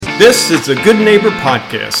This is the Good Neighbor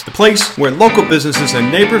Podcast, the place where local businesses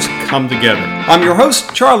and neighbors come together. I'm your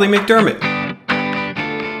host, Charlie McDermott.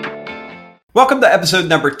 Welcome to episode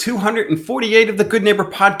number 248 of the Good Neighbor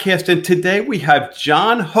Podcast, and today we have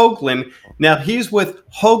John Hoagland. Now, he's with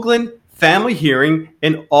Hoagland Family Hearing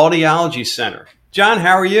and Audiology Center. John,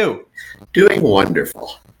 how are you? Doing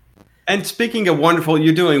wonderful. And speaking of wonderful,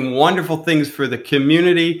 you're doing wonderful things for the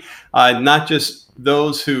community, not just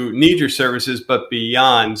those who need your services, but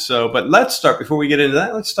beyond. But let's start, before we get into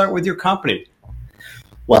that, let's start with your company.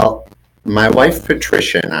 Well, my wife,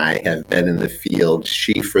 Patricia, and I have been in the field,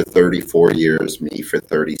 she for 34 years, me for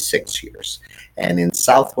 36 years. And in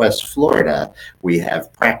Southwest Florida, we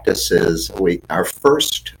have practices. Our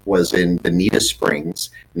first was in Bonita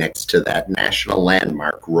Springs, next to that national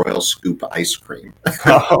landmark, Royal Scoop Ice Cream.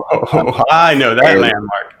 Oh, I know that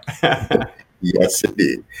landmark. Yes,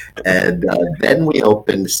 indeed. And then we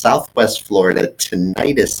opened Southwest Florida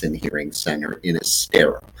Tinnitus and Hearing Center in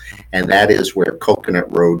Estero. And that is where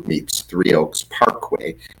Coconut Road meets Three Oaks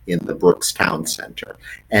Parkway in the Brooks Town Center.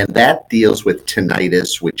 And that deals with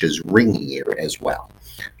tinnitus, which is ringing ear as well.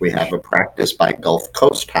 We have a practice by Gulf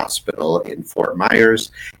Coast Hospital in Fort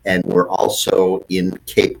Myers, and we're also in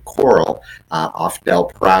Cape Coral off Del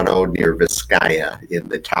Prado near Vizcaya in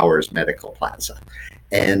the Towers Medical Plaza.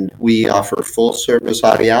 And we offer full-service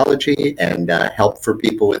audiology and help for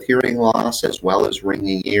people with hearing loss, as well as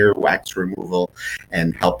ringing ear, wax removal,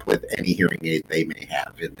 and help with any hearing aid they may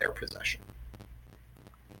have in their possession.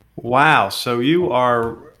 Wow. So you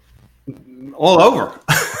are all over.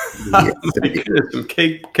 Yes, From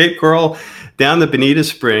Cape Coral down to Bonita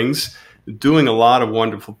Springs, doing a lot of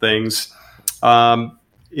wonderful things.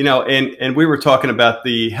 And we were talking about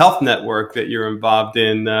the health network that you're involved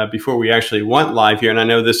in before we actually went live here. And I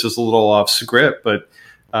know this is a little off script, but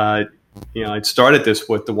I started this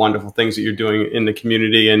with the wonderful things that you're doing in the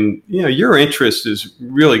community. And, your interest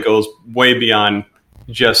really goes way beyond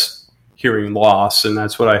just hearing loss. And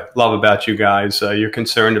that's what I love about you guys. You're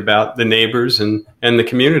concerned about the neighbors and the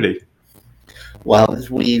community. Well,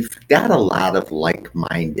 we've got a lot of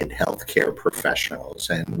like-minded healthcare professionals,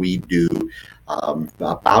 and we do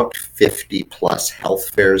about 50 plus health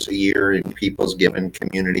fairs a year in people's given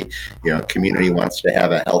community. Community wants to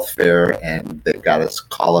have a health fair, and they've got to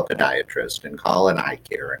call a podiatrist and call an eye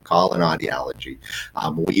care and call an audiology.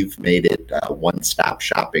 We've made it one-stop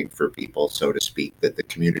shopping for people, so to speak, that the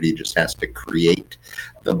community just has to create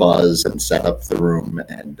the buzz and set up the room,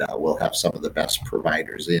 and we'll have some of the best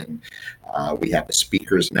providers in. We have a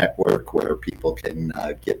speakers network where people can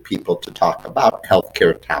get people to talk about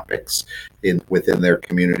healthcare topics within their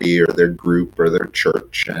community or their group or their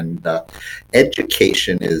church. And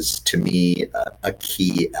education is, to me, a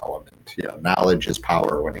key element. Knowledge is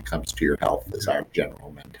power when it comes to your health is our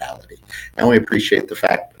general mentality. And we appreciate the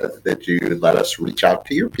fact that you let us reach out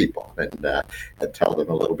to your people and tell them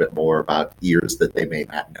a little bit more about ears that they may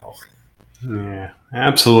not know. Yeah,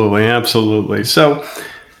 absolutely. Absolutely. So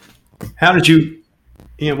how did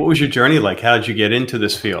what was your journey like? How did you get into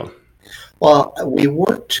this field? Well, we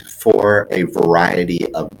worked for a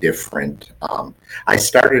variety of different, I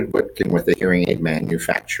started working with a hearing aid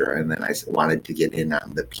manufacturer, and then I wanted to get in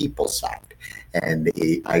on the people side. And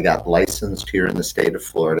I got licensed here in the state of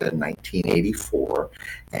Florida in 1984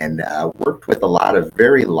 and worked with a lot of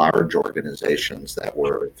very large organizations that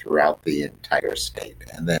were throughout the entire state.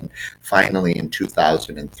 And then finally in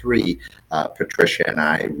 2003, Patricia and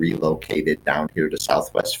I relocated down here to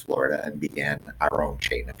Southwest Florida and began our own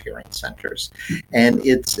chain of hearing centers. And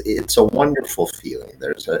it's a wonderful feeling.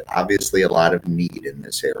 There's obviously a lot of need in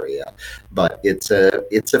this area, but it's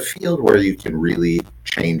a field where you can really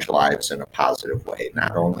change lives in a positive way,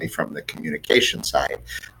 not only from the communication side,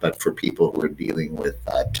 but for people who are dealing with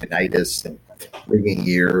tinnitus and ringing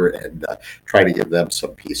ear, and try to give them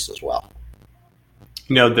some peace as well.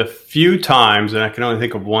 The few times, and I can only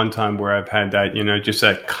think of one time where I've had that, just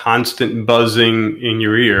that constant buzzing in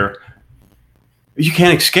your ear, you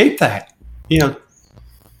can't escape that.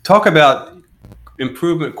 Talk about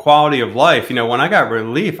improvement, quality of life. When I got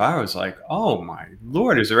relief, I was like, oh my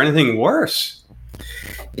Lord, is there anything worse?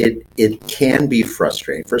 It can be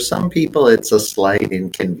frustrating. For some people, it's a slight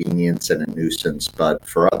inconvenience and a nuisance, but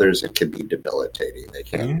for others, it can be debilitating. They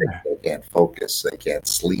can't think, they can't focus, they can't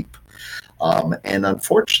sleep. And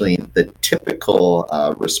unfortunately, the typical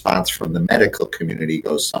response from the medical community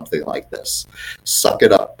goes something like this: suck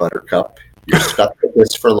it up, buttercup. You're stuck with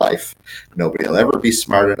this for life. Nobody will ever be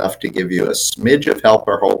smart enough to give you a smidge of help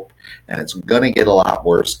or hope, and it's going to get a lot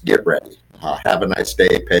worse. Get ready. Have a nice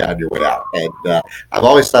day, pay on your way out. And I've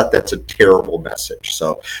always thought that's a terrible message.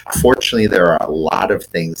 So fortunately, there are a lot of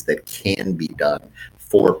things that can be done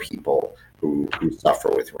for people who suffer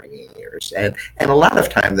with ringing ears. And a lot of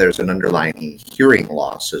time there's an underlying hearing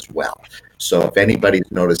loss as well. So if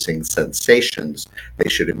anybody's noticing sensations, they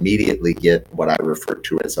should immediately get what I refer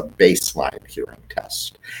to as a baseline hearing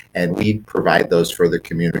test. And we provide those for the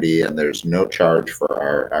community, and there's no charge for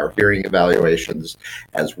our hearing evaluations,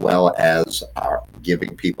 as well as our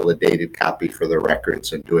giving people a dated copy for their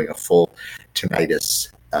records and doing a full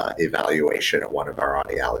tinnitus evaluation at one of our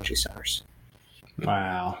audiology centers.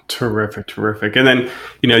 Wow. Terrific. And then,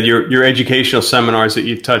 your educational seminars that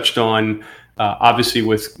you touched on, obviously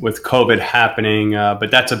with COVID happening,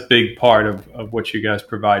 but that's a big part of what you guys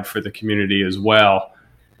provide for the community as well.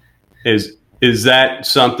 Is that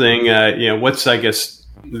something, what's, I guess,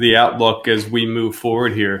 the outlook as we move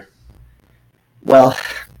forward here? Well,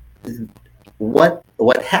 what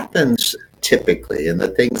happens typically, and the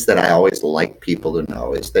things that I always like people to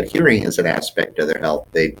know, is that hearing is an aspect of their health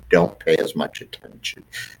they don't pay as much attention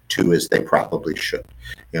to as they probably should.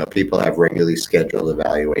 People have regularly scheduled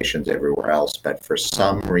evaluations everywhere else, but for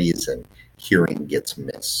some reason, hearing gets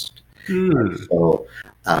missed. So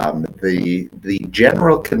the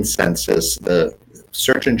general consensus, the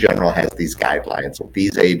Surgeon General has these guidelines. At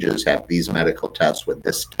these ages, have these medical tests with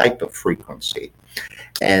this type of frequency.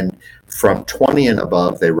 And from 20 and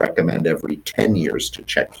above, they recommend every 10 years to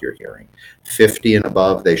check your hearing. 50 and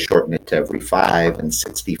above, they shorten it to every 5, and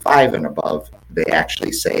 65 and above, they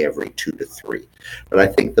actually say every 2 to 3. But I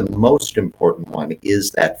think the most important one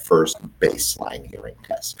is that first baseline hearing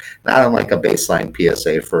test. Not unlike a baseline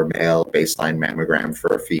PSA for a male, baseline mammogram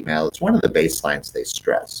for a female. It's one of the baselines they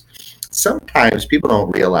stress. Sometimes people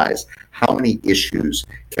don't realize how many issues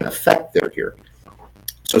can affect their hearing.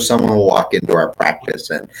 So someone will walk into our practice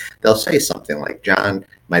and they'll say something like, "John,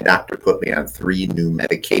 my doctor put me on 3 new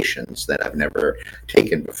medications that I've never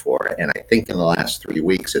taken before. And I think in the last 3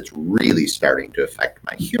 weeks, it's really starting to affect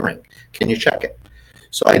my hearing. Can you check it?"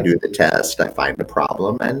 So I do the test, I find a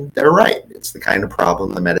problem, and they're right. It's the kind of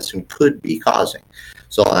problem the medicine could be causing.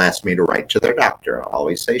 So they'll ask me to write to their doctor. I'll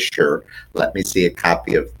always say, "Sure, let me see a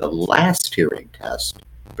copy of the last hearing test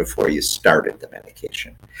before you started the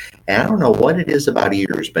medication." And I don't know what it is about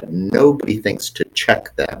ears, but nobody thinks to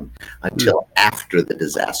check them until after the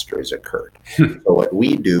disaster has occurred. So what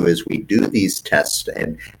we do is we do these tests,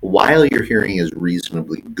 and while your hearing is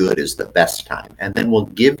reasonably good is the best time. And then we'll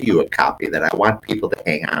give you a copy that I want people to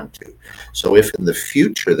hang on to. So if in the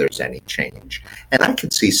future there's any change, and I can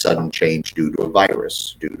see sudden change due to a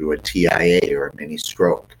virus, due to a TIA or a mini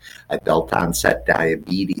stroke, adult onset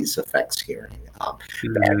diabetes affects hearing.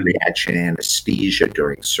 Bad reaction anesthesia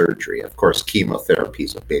during surgery. Of course, chemotherapy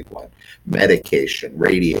is a big one. Medication,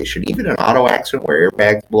 radiation, even an auto accident where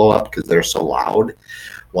airbags blow up because they're so loud.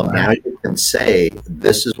 Well, now you can say,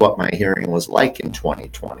 this is what my hearing was like in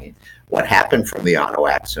 2020. What happened from the auto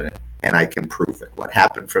accident? And I can prove it. What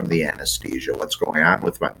happened from the anesthesia? What's going on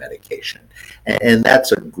with my medication? And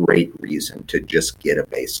that's a great reason to just get a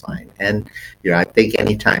baseline. And I think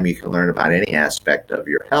anytime you can learn about any aspect of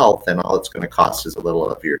your health, and all it's going to cost is a little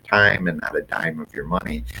of your time and not a dime of your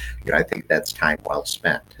money, I think that's time well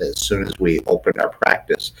spent. As soon as we opened our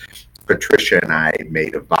practice, Patricia and I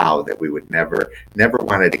made a vow that we would never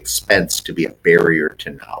wanted expense to be a barrier to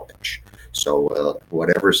knowledge. So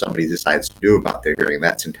whatever somebody decides to do about their hearing,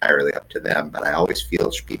 that's entirely up to them. But I always feel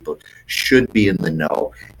people should be in the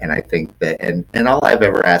know. And I think that, and all I've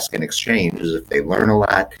ever asked in exchange is if they learn a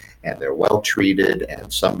lot and they're well treated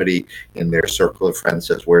and somebody in their circle of friends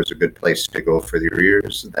says, "Where's a good place to go for their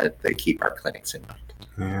ears?" that they keep our clinics in mind.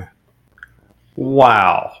 Yeah.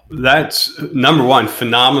 Wow. That's, number one,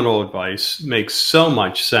 phenomenal advice. Makes so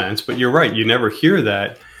much sense. But you're right. You never hear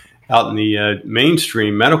that out in the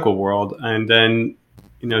mainstream medical world. And then,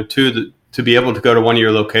 to be able to go to one of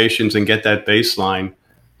your locations and get that baseline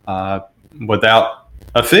without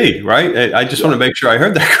a fee, right? I just want to make sure I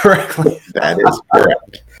heard that correctly. That is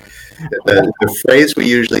correct. The phrase we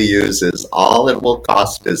usually use is, all it will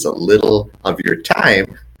cost is a little of your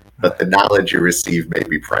time, but the knowledge you receive may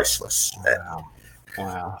be priceless.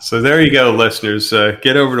 Wow. So there you go, listeners.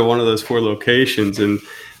 Get over to one of those 4 locations and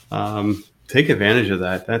take advantage of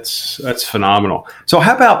that. That's phenomenal. So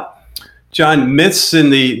how about, John, myths in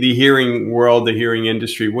the hearing world, the hearing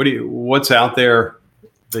industry? What's out there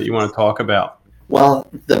that you want to talk about? Well,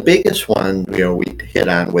 the biggest one, we hit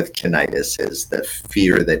on with tinnitus is the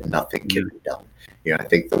fear that nothing can be done. I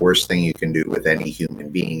think the worst thing you can do with any human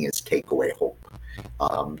being is take away hope.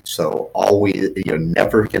 So always,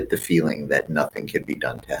 never get the feeling that nothing can be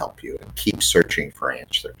done to help you, and keep searching for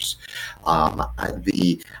answers.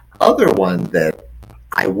 The other one that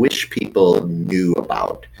I wish people knew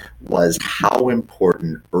about was how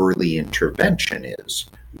important early intervention is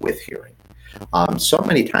with hearing. So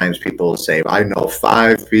many times people will say, I know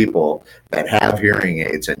 5 people that have hearing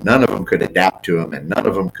aids and none of them could adapt to them and none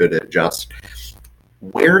of them could adjust.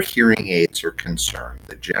 Where hearing aids are concerned,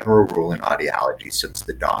 the general rule in audiology since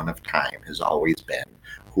the dawn of time has always been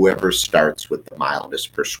whoever starts with the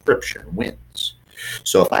mildest prescription wins.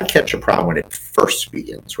 So if I catch a problem when it first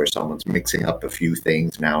begins, where someone's mixing up a few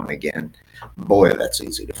things now and again, boy, that's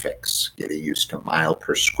easy to fix. Getting used to mild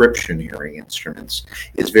prescription hearing instruments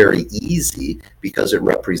is very easy because it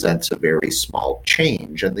represents a very small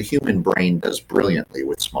change, and the human brain does brilliantly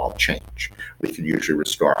with small change. We can usually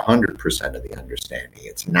restore 100% of the understanding.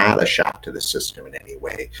 It's not a shock to the system in any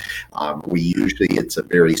way. It's a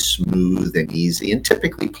very smooth and easy and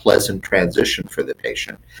typically pleasant transition for the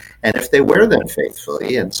patient. And if they wear them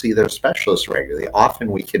faithfully and see their specialist regularly,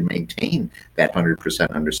 often we can maintain that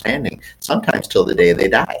 100% understanding, sometimes till the day they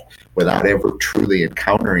die, without ever truly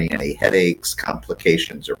encountering any headaches,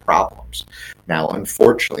 complications, or problems. Now,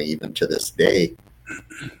 unfortunately, even to this day,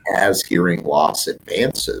 as hearing loss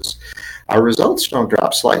advances, our results don't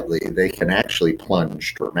drop slightly. They can actually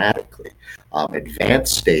plunge dramatically.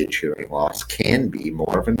 Advanced stage hearing loss can be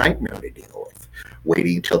more of a nightmare to deal with.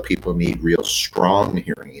 Waiting until people need real strong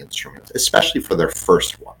hearing instruments, especially for their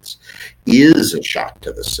first ones, is a shock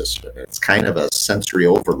to the system. It's kind of a sensory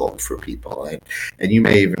overload for people. And you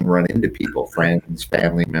may even run into people, friends,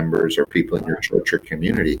 family members, or people in your church or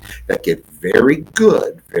community that get very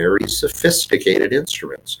good, very sophisticated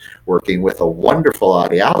instruments working with a wonderful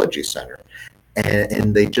audiology center.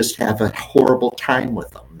 And they just have a horrible time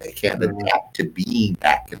with them. They can't adapt to being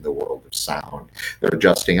back in the world of sound. They're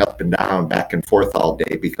adjusting up and down, back and forth all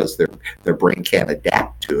day because their brain can't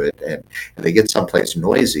adapt to it. And they get someplace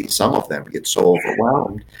noisy. Some of them get so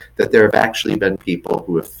overwhelmed that there have actually been people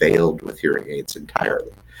who have failed with hearing aids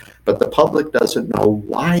entirely. But the public doesn't know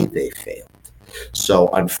why they failed. So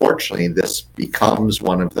unfortunately, this becomes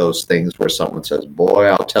one of those things where someone says, boy,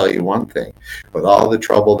 I'll tell you one thing, with all the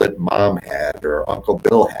trouble that mom had or Uncle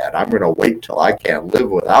Bill had, I'm going to wait till I can't live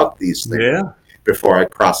without these things before I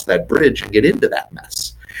cross that bridge and get into that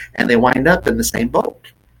mess. And they wind up in the same boat.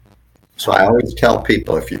 So I always tell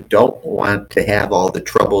people, if you don't want to have all the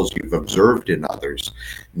troubles you've observed in others,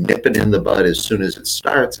 nip it in the bud as soon as it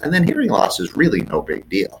starts. And then hearing loss is really no big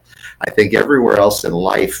deal. I think everywhere else in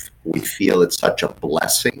life, we feel it's such a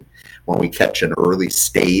blessing when we catch an early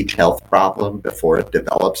stage health problem before it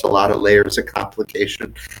develops a lot of layers of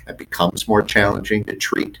complication and becomes more challenging to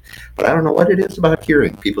treat. But I don't know what it is about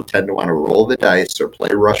hearing. People tend to want to roll the dice or play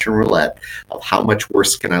Russian roulette of how much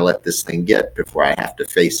worse can I let this thing get before I have to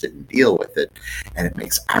face it and deal with it. And it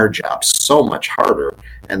makes our job so much harder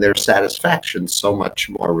and their satisfaction so much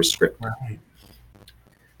more restricted. Right.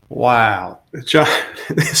 Wow. John,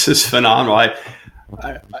 this is phenomenal. I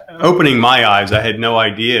opening my eyes, I had no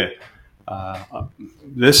idea.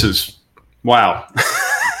 This is, wow.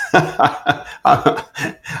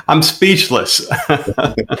 I'm speechless.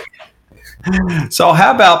 So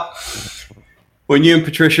how about when you and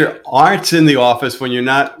Patricia aren't in the office, when you're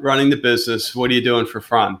not running the business, what are you doing for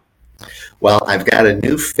fun? Well, I've got a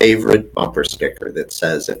new favorite bumper sticker that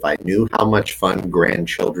says, if I knew how much fun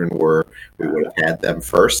grandchildren were, we would have had them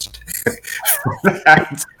first.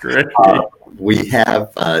 That's great. We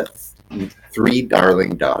have 3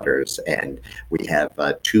 darling daughters, and we have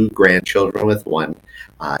 2 grandchildren with one,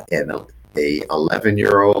 and a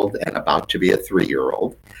 11-year-old and about to be a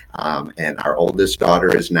 3-year-old. And our oldest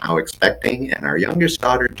daughter is now expecting, and our youngest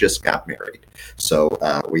daughter just got married. So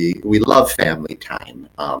we love family time.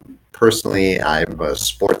 Personally, I'm a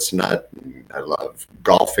sports nut. I love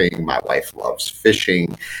golfing. My wife loves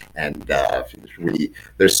fishing. And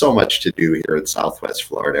there's so much to do here in Southwest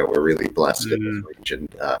Florida. We're really blessed in this region,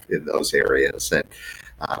 in those areas. And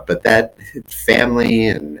but that family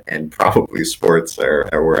and probably sports are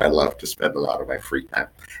where I love to spend a lot of my free time.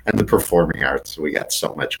 And the performing arts, we got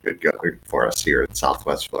so much good going for us here in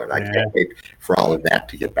Southwest Florida. I can't wait for all of that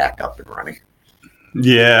to get back up and running.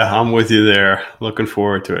 Yeah, I'm with you there. Looking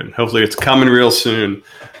forward to it. Hopefully it's coming real soon.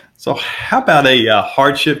 So how about a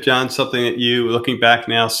hardship, John? Something that you, looking back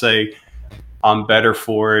now, say, I'm better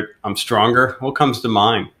for it, I'm stronger? What comes to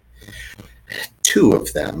mind? 2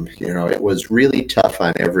 of them. It was really tough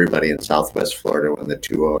on everybody in Southwest Florida when the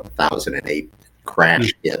 2008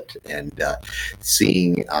 crash hit, and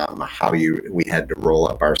seeing how we had to roll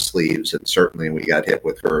up our sleeves, and certainly we got hit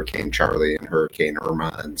with Hurricane Charlie and Hurricane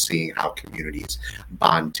Irma, and seeing how communities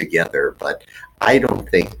bond together. But I don't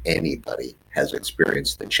think anybody has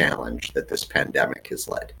experienced the challenge that this pandemic has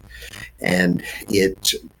led. And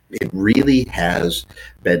it it really has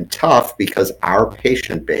been tough because our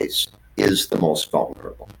patient base is the most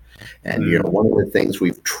vulnerable. And, one of the things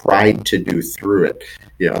we've tried to do through it,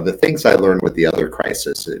 the things I learned with the other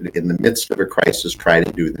crisis, in the midst of a crisis, try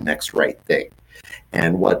to do the next right thing.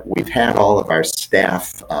 And what we've had all of our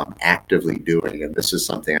staff actively doing, and this is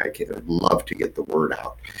something I would love to get the word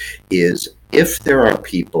out, is if there are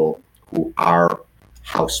people who are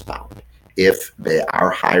housebound, if they are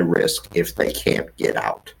high risk, if they can't get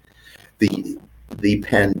out, the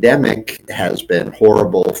pandemic has been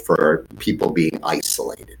horrible for people being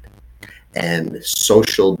isolated. And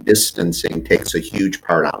social distancing takes a huge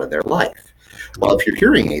part out of their life. Well, if your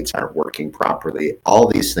hearing aids aren't working properly, all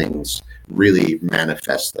these things really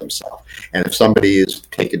manifest themselves. And if somebody is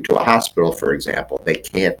taken to a hospital, for example, they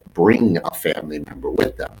can't bring a family member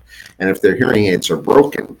with them. And if their hearing aids are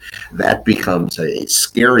broken, that becomes a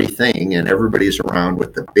scary thing. And everybody's around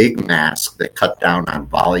with the big mask that cut down on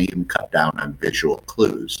volume, cut down on visual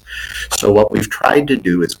clues. So what we've tried to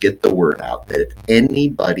do is get the word out that if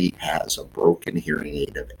anybody has a broken hearing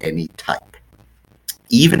aid of any type,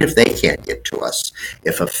 even if they can't get to us,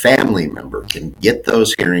 if a family member can get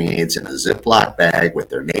those hearing aids in a Ziploc bag with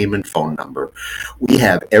their name and phone number, we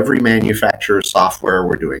have every manufacturer's software.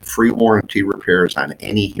 We're doing free warranty repairs on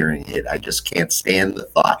any hearing aid. I just can't stand the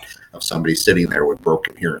thought of somebody sitting there with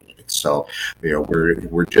broken hearing aids. So,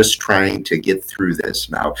 we're just trying to get through this.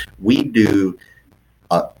 Now, we do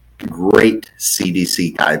great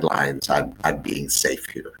CDC guidelines on being safe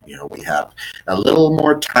here. We have a little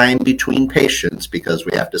more time between patients because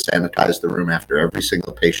we have to sanitize the room after every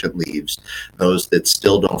single patient leaves. Those that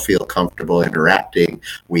still don't feel comfortable interacting,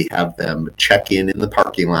 we have them check in the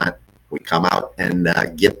parking lot. We come out and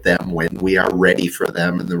get them when we are ready for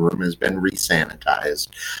them and the room has been resanitized.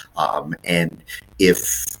 And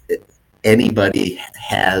if anybody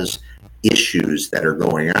has issues that are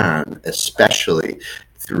going on, especially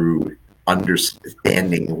through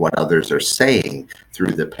understanding what others are saying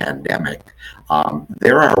through the pandemic,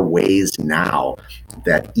 there are ways now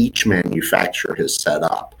that each manufacturer has set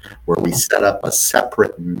up where we set up a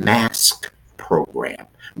separate mask program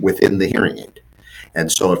within the hearing aid. And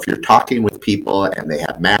so if you're talking with people and they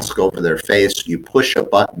have mask over their face, you push a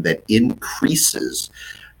button that increases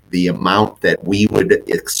the amount that we would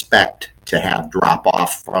expect to have drop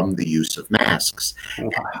off from the use of masks,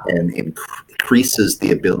 and increases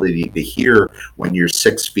the ability to hear when you're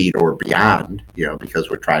 6 feet or beyond, because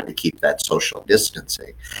we're trying to keep that social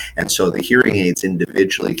distancing. And so the hearing aids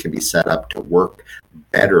individually can be set up to work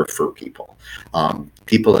better for people.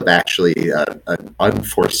 People have actually, an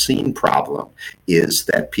unforeseen problem is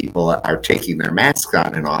that people are taking their masks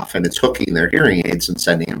on and off, and it's hooking their hearing aids and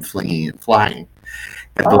sending them flinging and flying.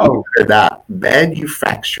 And believe it or not,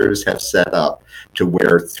 manufacturers have set up to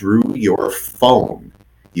where through your phone,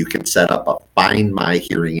 you can set up a Find My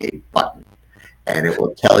Hearing Aid button. And it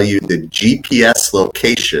will tell you the GPS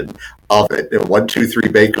location of it at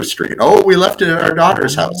 123 Baker Street. Oh, we left it at our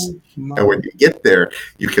daughter's house. And when you get there,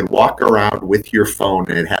 you can walk around with your phone,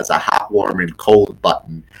 and it has a hot, warm, and cold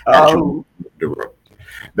button at your room.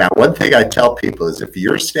 Now, one thing I tell people is if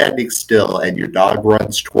you're standing still and your dog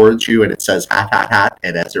runs towards you and it says hot, hot, hot,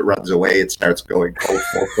 and as it runs away, it starts going cold,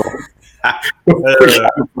 cold, cold, we have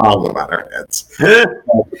a problem on our heads.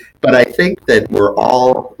 But I think that we're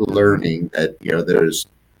all learning that, there's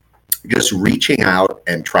just reaching out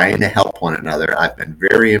and trying to help one another. I've been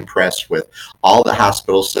very impressed with all the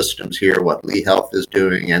hospital systems here, what Lee Health is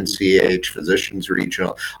doing, NCH, Physicians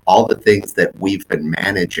Regional, all the things that we've been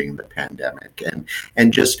managing the pandemic,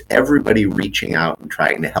 and just everybody reaching out and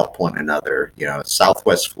trying to help one another.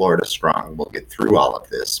 Southwest Florida strong. We'll get through all of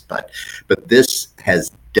this, but this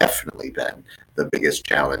has definitely been the biggest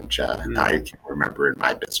challenge I can remember in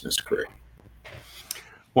my business career.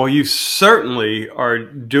 Well, you certainly are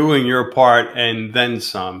doing your part and then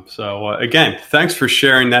some. So again, thanks for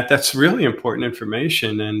sharing that. That's really important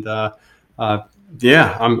information. And I'm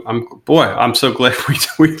so glad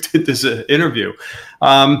we did this interview.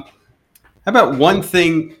 How about one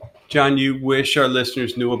thing, John, you wish our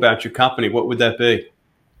listeners knew about your company? What would that be?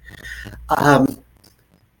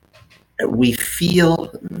 We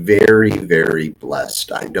feel very, very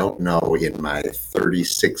blessed. I don't know, in my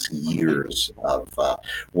 36 years of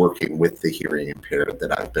working with the hearing impaired,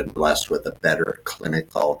 that I've been blessed with a better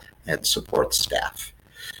clinical and support staff.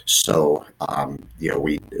 So,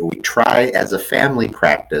 we try as a family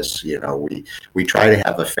practice, we try to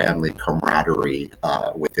have a family camaraderie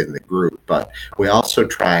within the group, but we also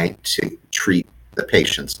try to treat the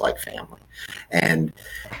patients like family. And,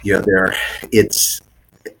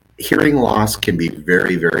 hearing loss can be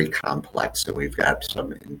very, very complex, and we've got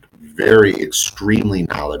some very extremely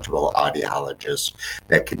knowledgeable audiologists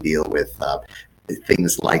that can deal with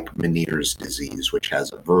things like Meniere's disease, which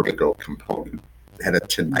has a vertigo component and a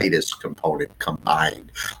tinnitus component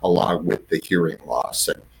combined along with the hearing loss.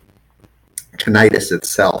 And tinnitus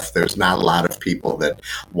itself, there's not a lot of people that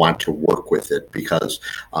want to work with it because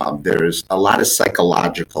there's a lot of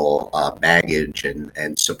psychological baggage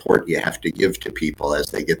and support you have to give to people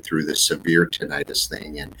as they get through the severe tinnitus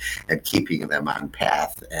thing and keeping them on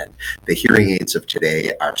path. And the hearing aids of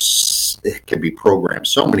today can be programmed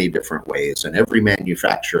so many different ways, and every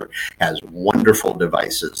manufacturer has wonderful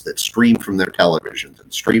devices that stream from their televisions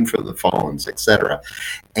and stream from the phones, etc.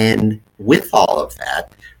 And with all of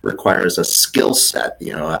that requires a skill set.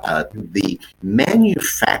 The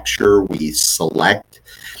manufacturer we select,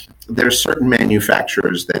 there's certain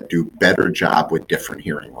manufacturers that do better job with different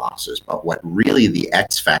hearing losses, but what really the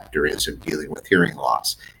X factor is in dealing with hearing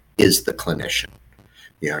loss is the clinician.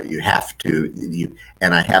 You have to,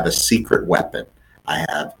 and I have a secret weapon. I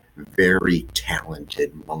have very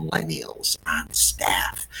talented millennials on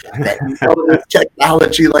staff that know the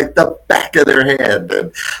technology like the back of their hand.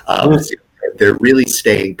 And they're really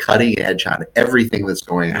staying cutting edge on everything that's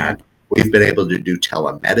going on. We've been able to do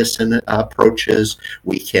telemedicine approaches.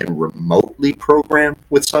 We can remotely program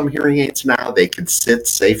with some hearing aids now. They can sit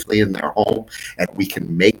safely in their home, and we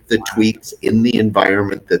can make the tweaks in the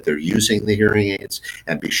environment that they're using the hearing aids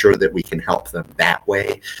and be sure that we can help them that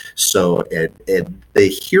way. So the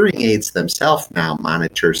hearing aids themselves now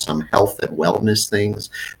monitor some health and wellness things.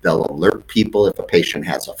 They'll alert people if a patient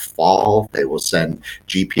has a fall. They will send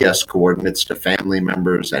GPS coordinates to family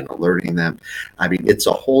members and alerting them. I mean, it's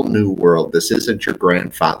a whole new world. This isn't your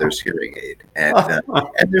grandfather's hearing aid, and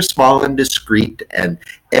they're small and discreet, and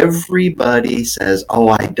everybody says, oh,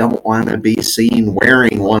 I don't want to be seen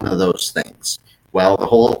wearing one of those things.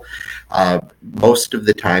 Well, most of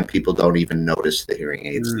the time people don't even notice the hearing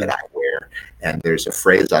aids that I wear, and there's a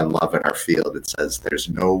phrase I love in our field. It says there's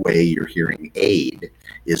no way your hearing aid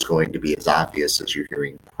is going to be as obvious as your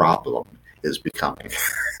hearing problem is becoming.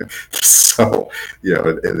 So,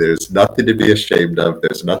 there's nothing to be ashamed of.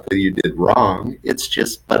 There's nothing you did wrong.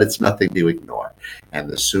 But it's nothing to ignore. And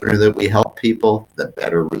the sooner that we help people, the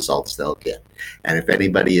better results they'll get. And if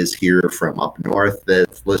anybody is here from up north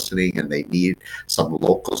that's listening and they need some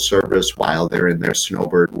local service while they're in their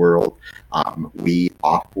snowbird world, we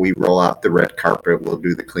roll out the red carpet. We'll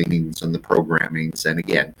do the cleanings and the programmings. And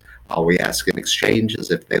again, all we ask in exchange is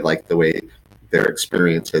if they like the way their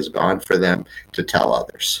experience has gone for them, to tell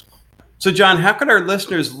others. So, John, how can our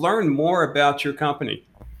listeners learn more about your company?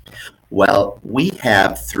 Well, we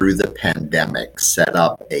have, through the pandemic, set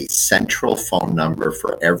up a central phone number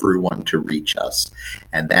for everyone to reach us,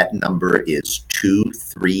 and that number is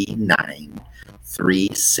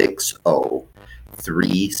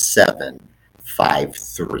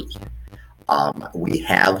 239-360-3753. We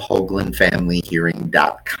have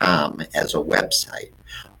HoaglandFamilyHearing.com as a website.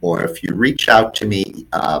 Or if you reach out to me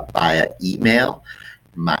via email,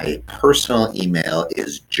 my personal email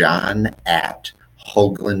is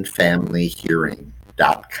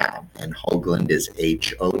john@HoaglandFamilyHearing.com. And Hoagland is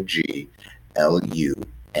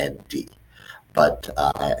HOGLUND. But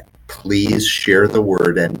please share the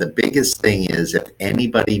word. And the biggest thing is, if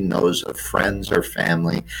anybody knows of friends or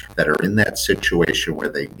family that are in that situation where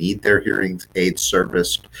they need their hearing aid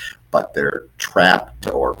serviced, but they're trapped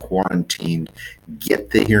or quarantined, get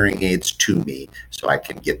the hearing aids to me so I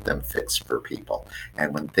can get them fixed for people.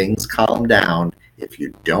 And when things calm down, if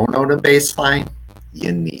you don't own a baseline,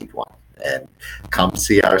 you need one. And come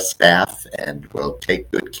see our staff, and we'll take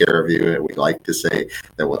good care of you. And we like to say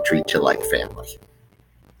that we'll treat you like family.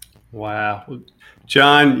 Wow.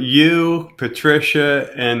 John, you, Patricia,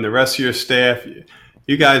 and the rest of your staff,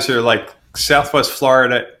 you guys are like Southwest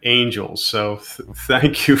Florida angels. So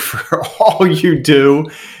thank you for all you do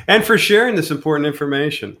and for sharing this important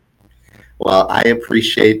information. Well, I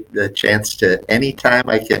appreciate the chance to, anytime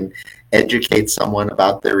I can educate someone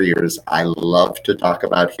about their ears, I love to talk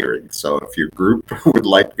about hearing. So if your group would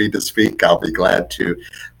like me to speak, I'll be glad to.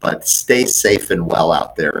 But stay safe and well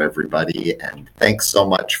out there, everybody. And thanks so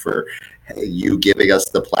much for you giving us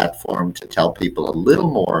the platform to tell people a little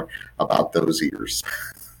more about those ears.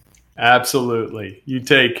 Absolutely. You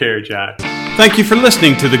take care, John. Thank you for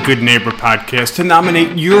listening to the Good Neighbor Podcast. To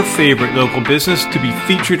nominate your favorite local business to be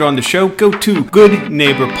featured on the show, go to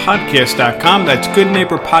goodneighborpodcast.com. That's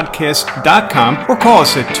goodneighborpodcast.com, or call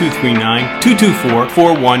us at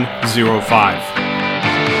 239-224-4105.